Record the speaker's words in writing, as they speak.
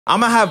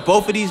I'm gonna have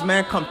both of these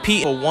men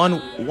compete for one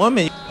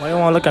woman. Why you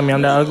wanna look at me?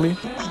 I'm that ugly.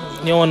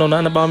 You don't wanna know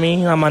nothing about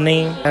me. Not my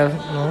name.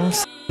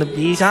 The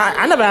beach.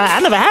 I never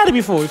had it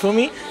before. You feel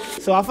me?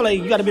 So I feel like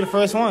you gotta be the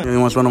first one. You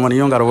want to spend the money?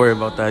 You don't gotta worry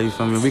about that. You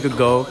feel me? We could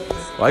go.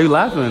 Why are you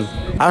laughing?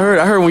 I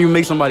heard when you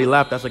make somebody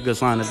laugh, that's a good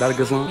sign. Is that a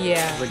good sign?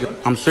 Yeah.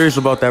 I'm serious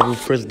about that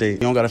roof Chris date.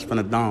 You don't gotta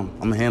spend a dime.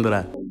 I'm gonna handle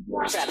that.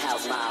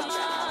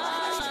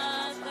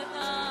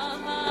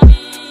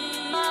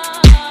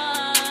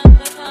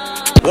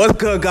 What's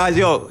good, guys?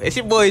 Yo, it's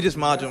your boy Idris,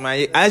 Majo,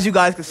 man. As you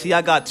guys can see,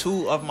 I got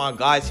two of my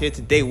guys here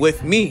today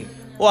with me.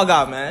 What I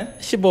got, man?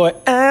 It's your boy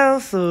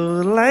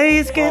also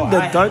light skin, the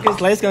darkest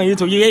light skin on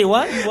YouTube. You hate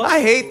what? I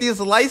hate these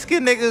light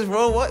skin niggas,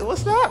 bro.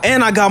 What's that?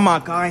 And I got my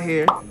guy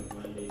here.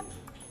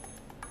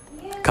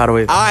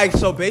 Cutaway. Alright,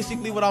 so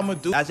basically what I'm gonna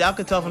do, as y'all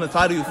can tell from the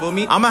title, you feel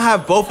me? I'm gonna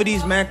have both of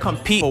these men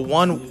compete for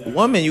one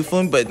woman, you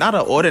feel me? But not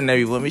an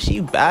ordinary woman.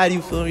 She bad,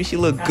 you feel me? She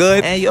look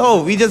good. And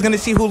yo, we just gonna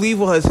see who leave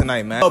with her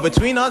tonight, man. So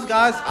between us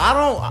guys,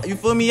 you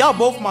feel me? Y'all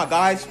both my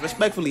guys,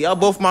 respectfully. Y'all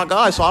both my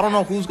guys, so I don't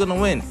know who's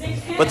gonna win.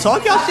 But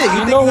talk y'all shit. You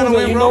think you're gonna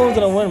win, bro? You know who's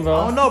gonna win,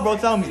 bro. I don't know, bro.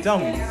 Tell me.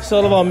 It's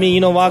all about me. You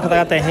know why? Because I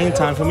got that hang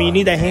time. For me, you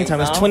need that hang time.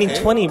 It's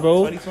 2020,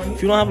 bro. 2020?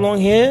 If you don't have long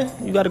hair,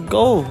 you gotta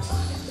go.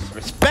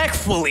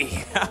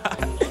 Respectfully.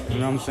 You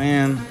know what I'm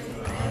saying?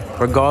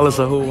 Regardless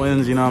of who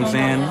wins, you know what I'm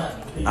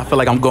saying? I feel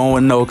like I'm going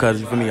with no,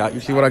 cause you feel me? You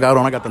see what I got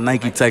on? I got the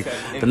Nike Tech.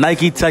 The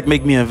Nike Tech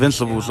make me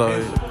invincible, so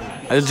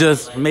it's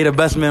just made the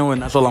best man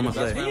win. That's all I'm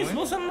gonna say. You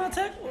supposed something on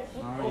Tech?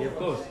 Yeah, of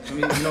course. I mean,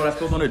 you know that's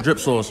supposed on the drip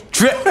sauce.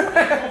 Drip.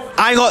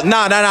 I ain't gonna.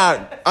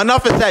 Nah.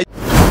 Enough of that.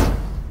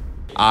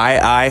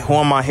 Alright. Who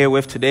am I here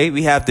with today?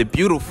 We have the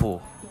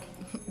beautiful.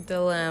 The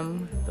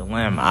Lamb.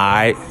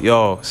 Alright,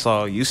 yo,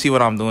 so you see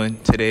what I'm doing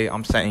today.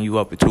 I'm setting you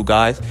up with two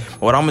guys.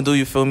 What I'm gonna do,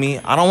 you feel me?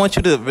 I don't want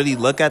you to really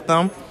look at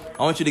them.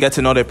 I want you to get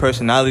to know their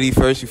personality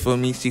first, you feel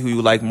me? See who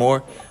you like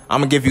more. I'm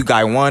gonna give you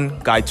guy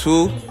one, guy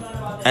two,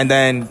 and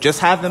then just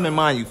have them in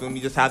mind, you feel me?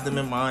 Just have them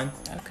in mind.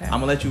 Okay. I'm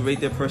gonna let you rate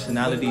their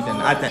personality. Then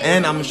at the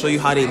end, I'm gonna show you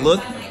how they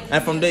look.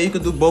 And from there, you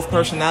can do both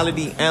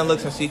personality and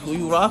looks and see who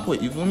you rock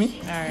with, you feel me?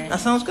 Alright.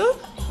 That sounds good?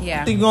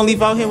 Yeah. Think you gonna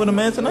leave out here with a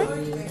man tonight?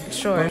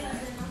 Sure.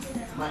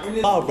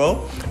 Oh,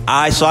 bro.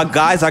 Alright, so I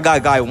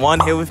got guy one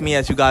here with me.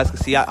 As you guys can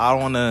see, I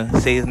don't want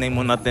to say his name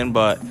or nothing,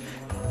 but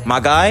my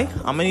guy,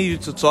 I'm gonna need you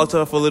to talk to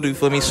her for a little, you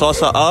feel me? Sauce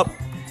her up,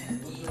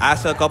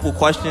 ask her a couple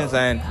questions,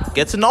 and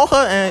get to know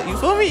her. And you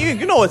feel me?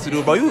 You know what to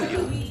do, bro. You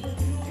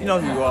know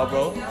who you are,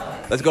 bro.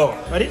 Let's go.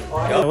 Ready?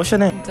 Yo, what's your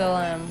name? The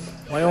Lamb.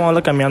 Why you wanna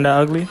look at me? I'm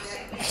that ugly.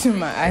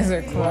 My eyes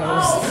are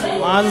closed.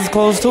 My eyes is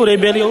closed too. They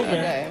barely open.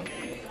 Okay.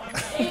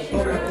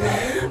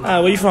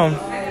 Alright, where you from?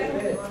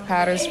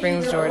 Powder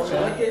Springs,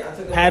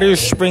 Georgia. Powder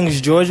Springs,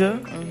 Georgia.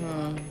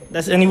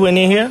 That's anywhere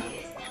near here?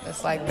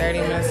 It's like 30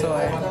 minutes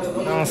away.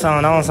 That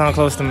don't sound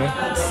close to me.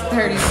 It's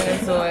 30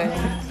 minutes away.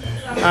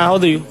 How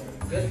old are you?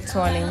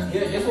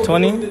 20.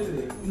 20?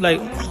 Like,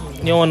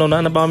 you don't wanna know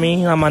nothing about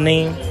me? Not my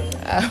name.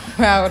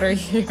 How old are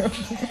you?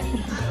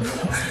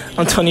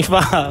 I'm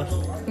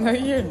 25. No,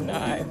 you're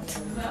not.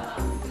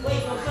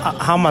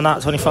 How am I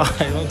not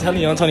 25? I'm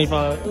telling you, I'm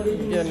 25.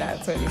 You're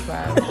not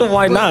 25.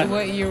 Why not?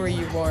 What year were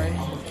you born?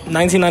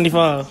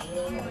 1995.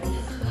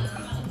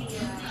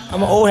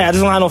 I'm an old head. I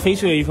just don't have no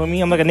facial hair, you feel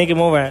me? I'm like a naked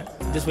mole rat,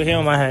 just with hair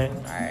on my head.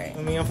 Alright.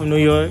 I mean, I'm from New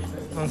York, you know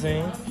what I'm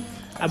saying?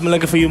 I've been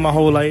looking for you my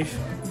whole life,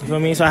 you feel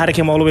me? So I had to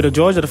come all the way to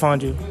Georgia to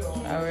find you.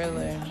 Oh,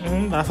 really?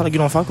 But I feel like you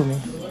don't fuck with me.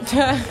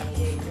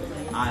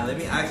 Alright, let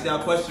me ask y'all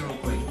a question real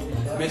quick.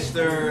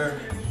 Mr.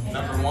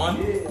 Number one,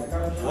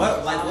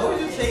 what would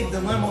you take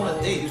the lemon on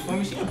a date? You feel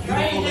me? She's a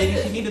beautiful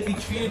lady. She need to be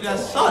treated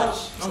as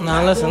such.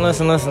 Nah,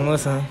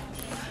 listen.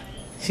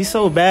 She's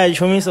so bad, you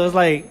feel me? So it's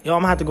like, yo,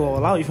 I'm gonna have to go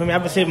all out, you feel me?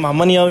 I've been saving my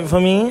money up, you feel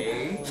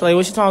me? So like,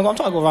 what you talking about? I'm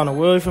trying to go around the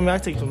world, you feel me? I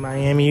take you to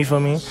Miami, you feel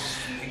me?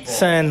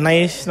 Something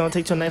nice, you know,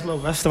 take you to a nice little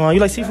restaurant.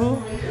 You like seafood?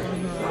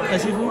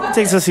 Like seafood?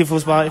 Take you to a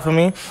seafood spot, you feel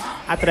me?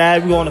 After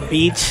that, we go on the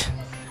beach.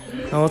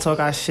 You know, talk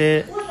our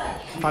shit.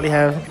 Probably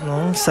have, you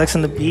know, sex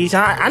on the beach.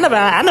 I never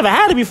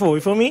had it before,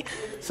 you feel me?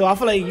 So I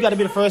feel like you gotta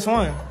be the first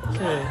one.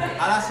 Shit.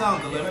 How that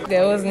sound, Deliver?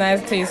 It was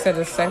nice till you said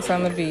the sex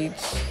on the beach.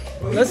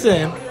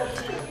 Listen,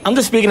 I'm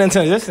just speaking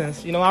into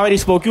existence. You know, I already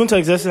spoke you into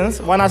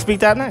existence. Why not speak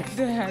that next?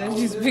 How did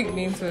you speak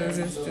me into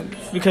existence?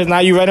 Because now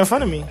you're right in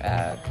front of me.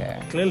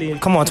 Okay. Clearly.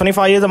 Come on,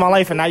 25 years of my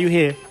life and now you're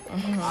here.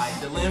 Alright,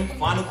 Delim,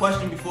 final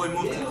question before we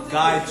move to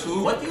guy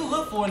two. What do you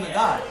look for in a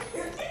guy?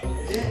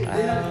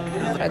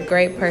 A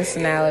great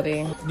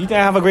personality. Do you think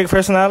I have a great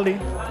personality?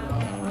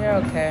 You're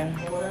okay.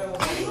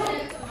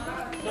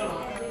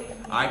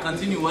 Alright,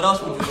 continue. What else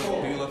do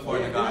you look for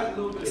in a guy?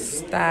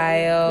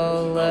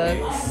 Style,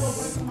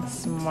 looks,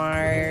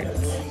 smart.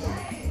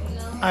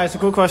 Alright, it's a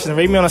cool question.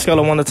 Rate me on a scale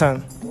of 1 to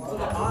 10. She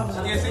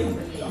can't see me.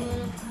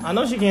 I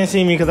know she can't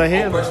see me because I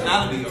hear her.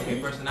 Personality,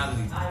 okay,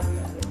 personality.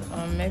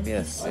 Maybe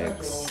a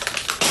 6.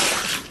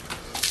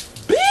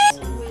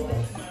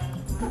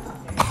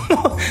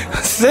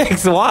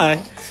 6?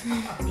 Why?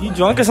 You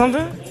drunk or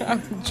something?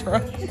 I'm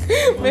drunk.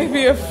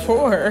 Maybe a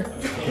 4.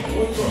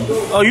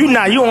 Oh, you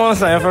not. You on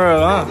something for real,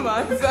 huh? I'm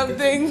on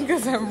something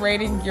because I'm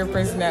rating your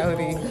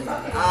personality.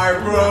 All right,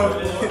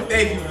 bro.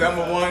 Thank you,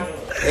 number one.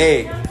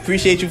 Hey,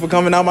 appreciate you for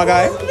coming out, my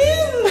guy.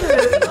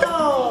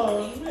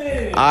 Oh,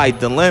 man. All right,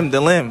 the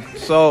limb.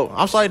 So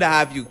I'm sorry to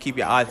have you keep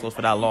your eyes closed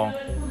for that long.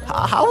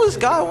 How is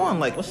guy one?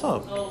 Like, what's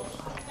up?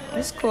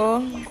 It's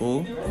cool.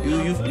 Cool.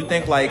 You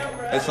think like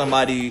as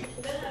somebody,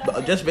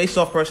 just based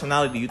off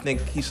personality, you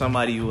think he's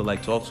somebody you would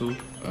like talk to?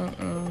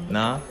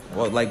 Nah.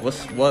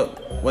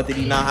 What did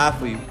he not have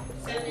for you?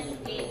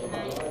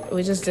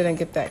 We just didn't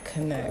get that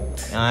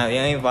connect. You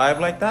ain't vibe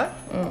like that?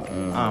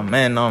 Oh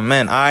man. All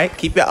right,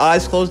 keep your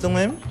eyes closed,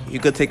 limb. You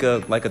could take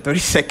a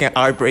 30-second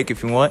eye break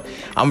if you want.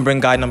 I'm gonna bring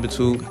guy number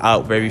 2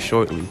 out very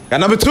shortly. Guy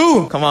number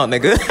 2, come out,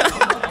 nigga.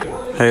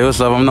 Hey, what's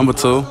up? I'm number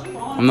 2.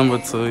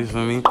 You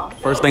feel me?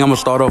 First thing I'm gonna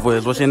start off with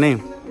is, what's your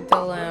name?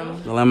 Dilemma.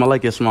 Dilemma, I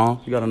like your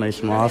smile. You got a nice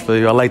smile. I feel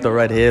you. I like the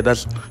red hair.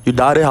 You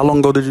dyed it? How long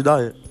ago did you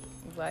dye it?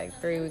 Like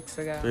 3 weeks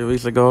ago. 3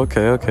 weeks ago.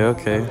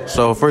 Okay.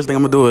 So first thing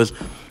I'm gonna do is,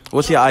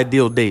 what's your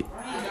ideal date?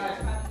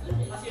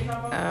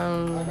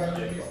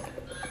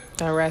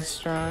 A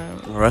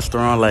restaurant. A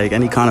restaurant, like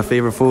any kind of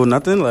favorite food,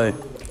 nothing? Like,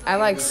 I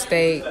like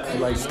steak. you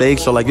like steak,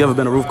 so like you ever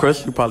been to Roof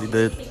Chris? You probably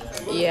did.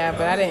 Yeah,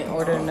 but I didn't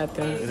order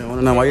nothing. You didn't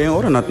want to know why you didn't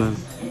order nothing?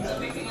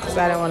 Because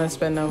I didn't want to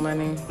spend no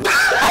money.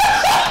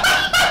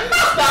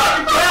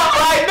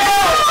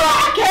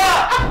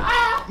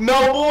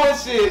 No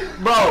bullshit,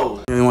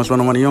 bro. You want to spend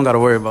no money, you don't got to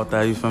worry about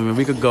that, you feel me?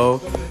 We could go.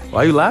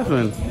 Why you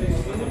laughing?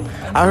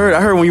 I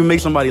heard when you make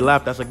somebody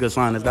laugh, that's a good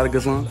sign. Is that a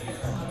good sign?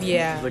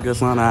 Yeah. That's a good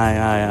sign? All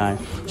right.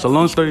 So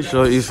long story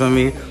short, you feel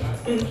me?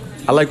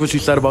 I like what you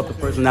said about the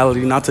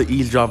personality, not to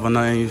eavesdrop or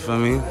nothing, you feel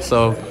me?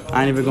 So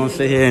I ain't even gonna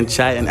sit here and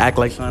chat and act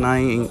like something I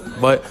ain't.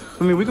 But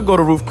I mean, we could go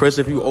to Roof Chris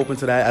if you open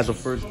to that as a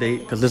first date,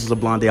 because this is a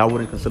blind date. I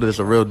wouldn't consider this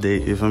a real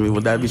date, you feel me?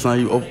 Would that be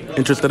something you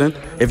interested in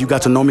if you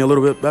got to know me a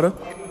little bit better?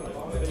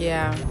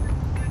 Yeah.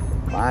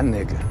 My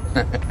nigga.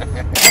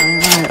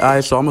 All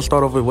right, so I'm gonna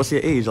start off with, what's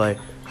your age? Like,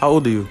 how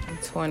old are you?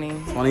 20.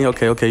 20,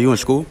 okay. You in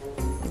school?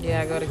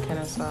 Yeah, I go to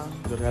Kennesaw.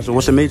 So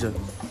what's your major?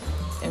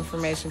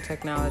 Information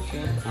technology.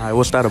 All right,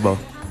 what's that about?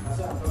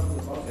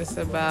 It's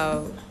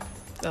about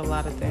a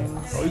lot of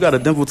things. Oh, you got a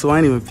dimple too. I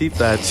ain't even peeped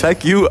that.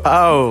 Check you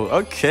out.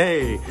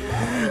 Okay.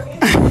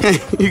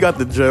 You got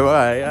the drip. All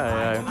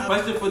right.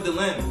 Question for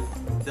Dilim.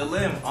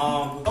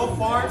 So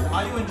far,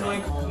 how you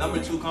enjoying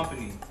number 2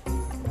 company?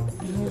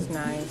 He's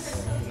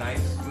nice.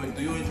 Nice.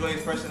 Do you enjoy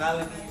his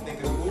personality? You think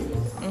it's cool?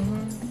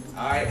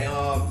 All right, and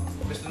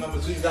Mr.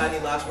 Number 2, you got any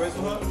last words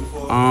for her?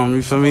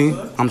 You feel me?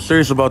 I'm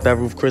serious about that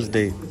Roof Chris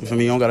date. You feel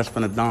me? You don't gotta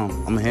spend a dime.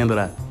 I'm gonna handle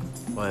that.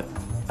 But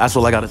that's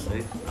all I gotta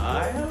say.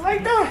 I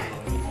like that.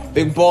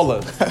 Big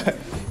baller.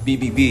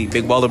 BBB,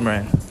 big baller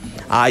brand.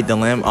 All right,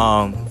 Dilim.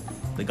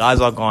 The guys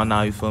are gone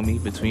now. You feel me?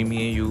 Between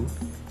me and you,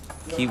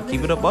 keep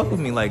it a buck with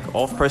me. Like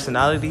off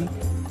personality,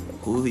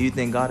 who do you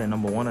think got it?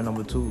 Number 1 or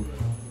number 2?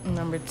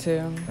 Number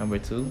 2. Number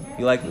 2.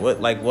 You like what?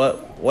 Like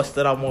what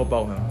stood out more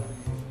about him?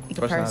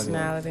 The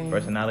personality.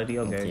 Personality.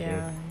 Okay.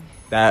 Yeah.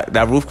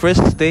 That Roof Chris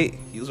date.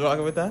 You was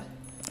rocking with that?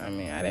 I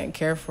mean, I didn't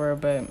care for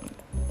it, but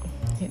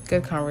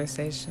good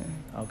conversation.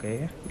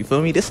 Okay. You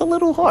feel me? This a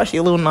little harsh.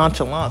 You're a little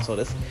nonchalant. So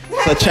it's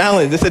a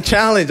challenge. It's a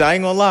challenge. I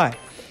ain't gonna lie.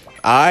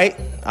 All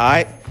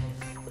right.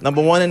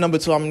 Number 1 and number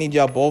 2, I'm gonna need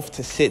y'all both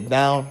to sit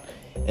down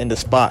in the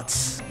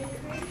spots.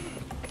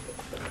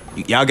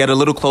 Y'all get a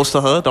little close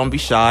to her. Don't be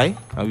shy.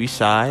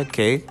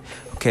 Okay.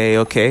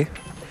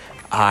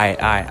 All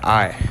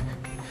right.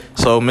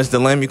 So,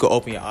 Mr. Lim, you can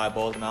open your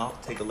eyeballs now.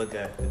 Take a look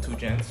at the 2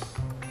 gents.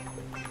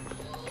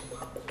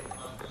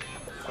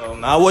 So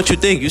now what you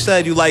think? You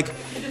said you like...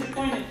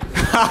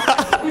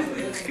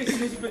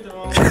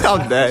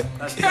 I'm dead.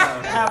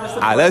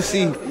 Alright, let's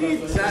see.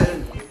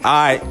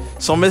 Alright,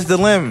 so Mr.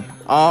 Lim,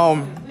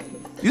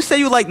 you say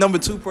you like number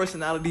 2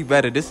 personality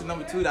better. This is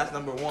number 2, that's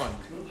number 1.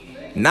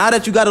 Now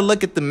that you gotta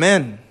look at the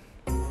men,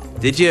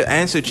 did your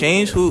answer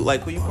change? Who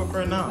you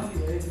prefer now?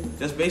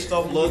 Just based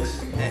off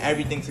looks and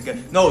everything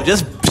together. No,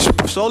 just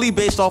solely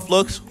based off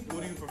looks.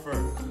 Who do you prefer?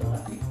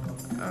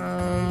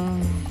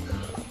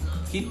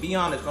 Be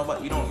honest.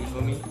 Nobody, you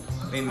feel me?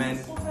 They men,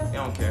 they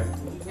don't care.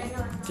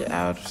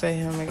 I would say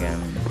him again.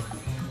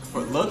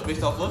 For looks,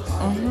 based off looks?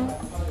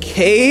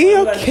 Okay.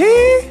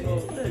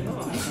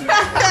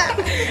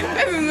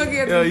 I've been looking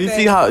at Yo, you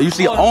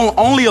see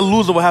only a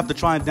loser will have to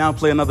try and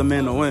downplay another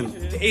man to win.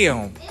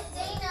 Damn.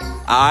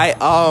 Alright,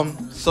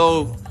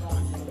 so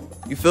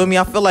you feel me?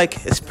 I feel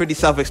like it's pretty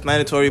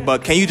self-explanatory,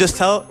 but can you just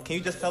tell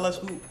us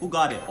who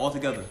got it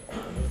altogether?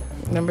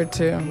 Number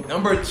 2.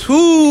 Number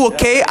 2,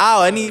 okay.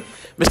 Any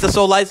Mr.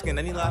 So Light Skin,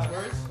 any last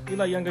words? You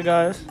like younger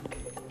guys?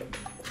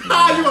 You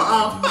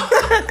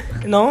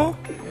No?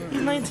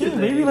 You're 19,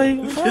 baby. Like,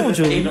 what's wrong with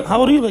you? How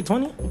old are you? Like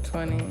 20?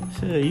 20.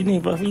 Shit, you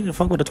need to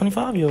fuck with a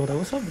 25-year-old. Like,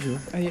 what's up with you?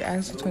 Are you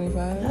actually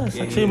 25? Yes,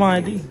 like, show you my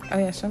ID. Oh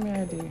yeah, show me your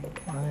ID.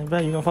 I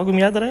bet you gonna fuck with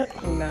me after that?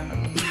 No.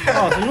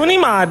 Oh, so you don't need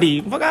my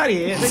ID. Fuck out of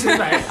here.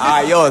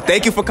 Alright, yo,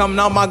 thank you for coming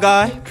out, my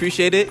guy.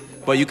 Appreciate it.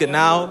 but you can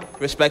now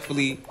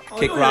respectfully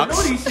kick rocks.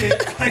 All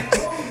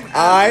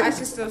I right.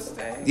 should still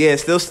stay. Yeah,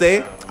 still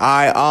stay. All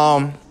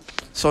right.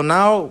 So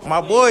now my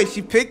boy,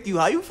 she picked you.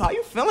 How you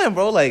feeling,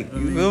 bro? Like,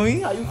 you feel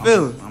me? How you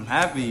feel? I'm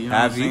happy. You know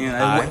Happy. what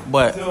I'm saying?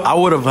 But I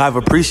would have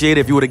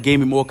appreciated if you would have gave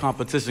me more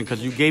competition,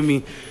 because you gave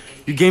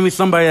me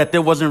somebody that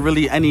there wasn't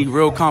really any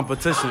real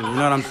competition. You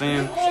know what I'm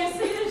saying?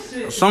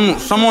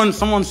 Someone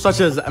such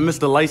as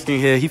Mr. Lightskin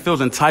here, he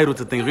feels entitled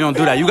to things. We don't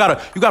do that. You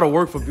gotta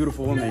work for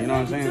beautiful women. You know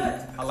what I'm saying?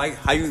 I like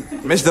how you,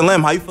 Mr.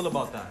 Lim. How you feel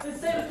about that?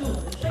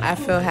 I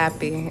feel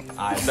happy.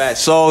 I bet.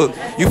 So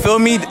you feel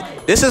me?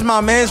 This is my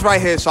man's right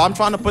here. So I'm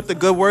trying to put the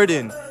good word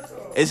in.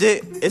 Is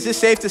it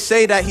safe to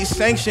say that he's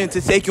sanctioned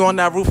to take you on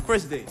that Roof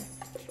Chris date?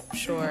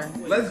 Sure.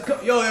 Let's go.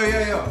 Yo.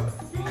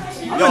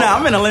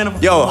 I'm in Atlanta.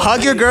 Yo,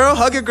 hug your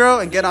girl,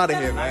 and get out of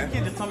here, man. You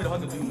can't just tell me to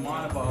hug her. Do you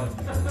mind if I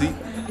hug you?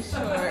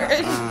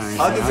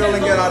 Hug your girl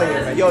and get out of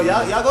here, man. Yo,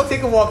 y'all go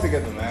take a walk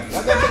together, man.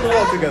 Y'all go take a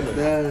walk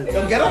together.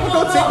 Yo, get up and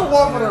go take a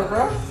walk with her,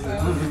 bro.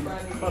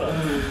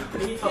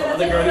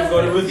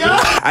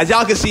 As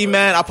y'all can see,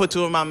 man, I put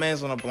two of my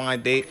mans on a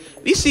blind date.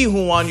 We see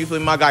who won. You feel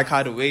me? My guy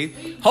caught away.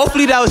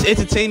 Hopefully that was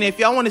entertaining. If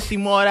y'all want to see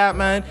more of that,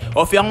 man,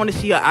 or if y'all want to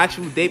see an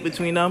actual date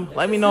between them,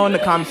 let me know in the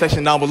comment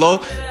section down below.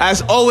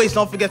 As always,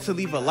 don't forget to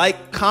leave a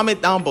like,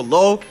 comment down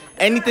below.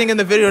 Anything in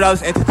the video that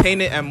was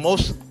entertaining, and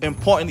most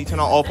importantly, turn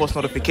on all post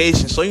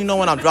notifications so you know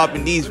when I'm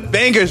dropping these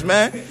bangers,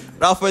 man.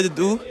 Without further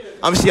ado,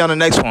 I'm gonna see you on the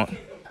next one.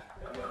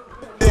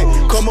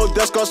 Come on,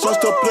 that's got songs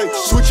to play.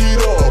 Switch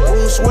it up,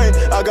 Bruce Wayne.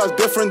 I got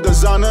different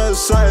designers,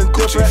 something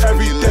different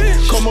every day.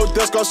 Come on,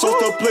 that's got songs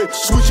to play.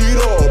 Switch it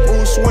up,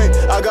 Bruce Wayne.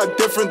 I got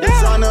different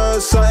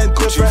designers, something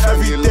different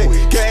every day.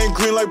 Getting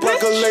green like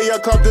broccoli, I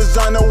cop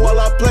designer while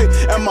I play.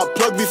 And my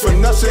plug be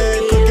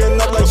finessing, cooking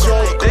up like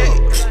Joe.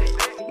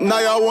 Now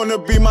y'all wanna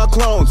be my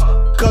clones,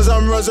 cause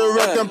I'm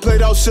resurrecting,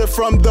 played out shit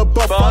from the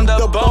buff on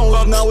the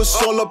bones. Now it's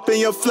all up in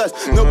your flesh,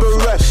 no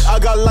bereft. I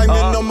got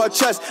lightning on my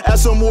chest, add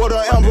some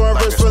water, amber and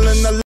wrist,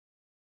 feeling the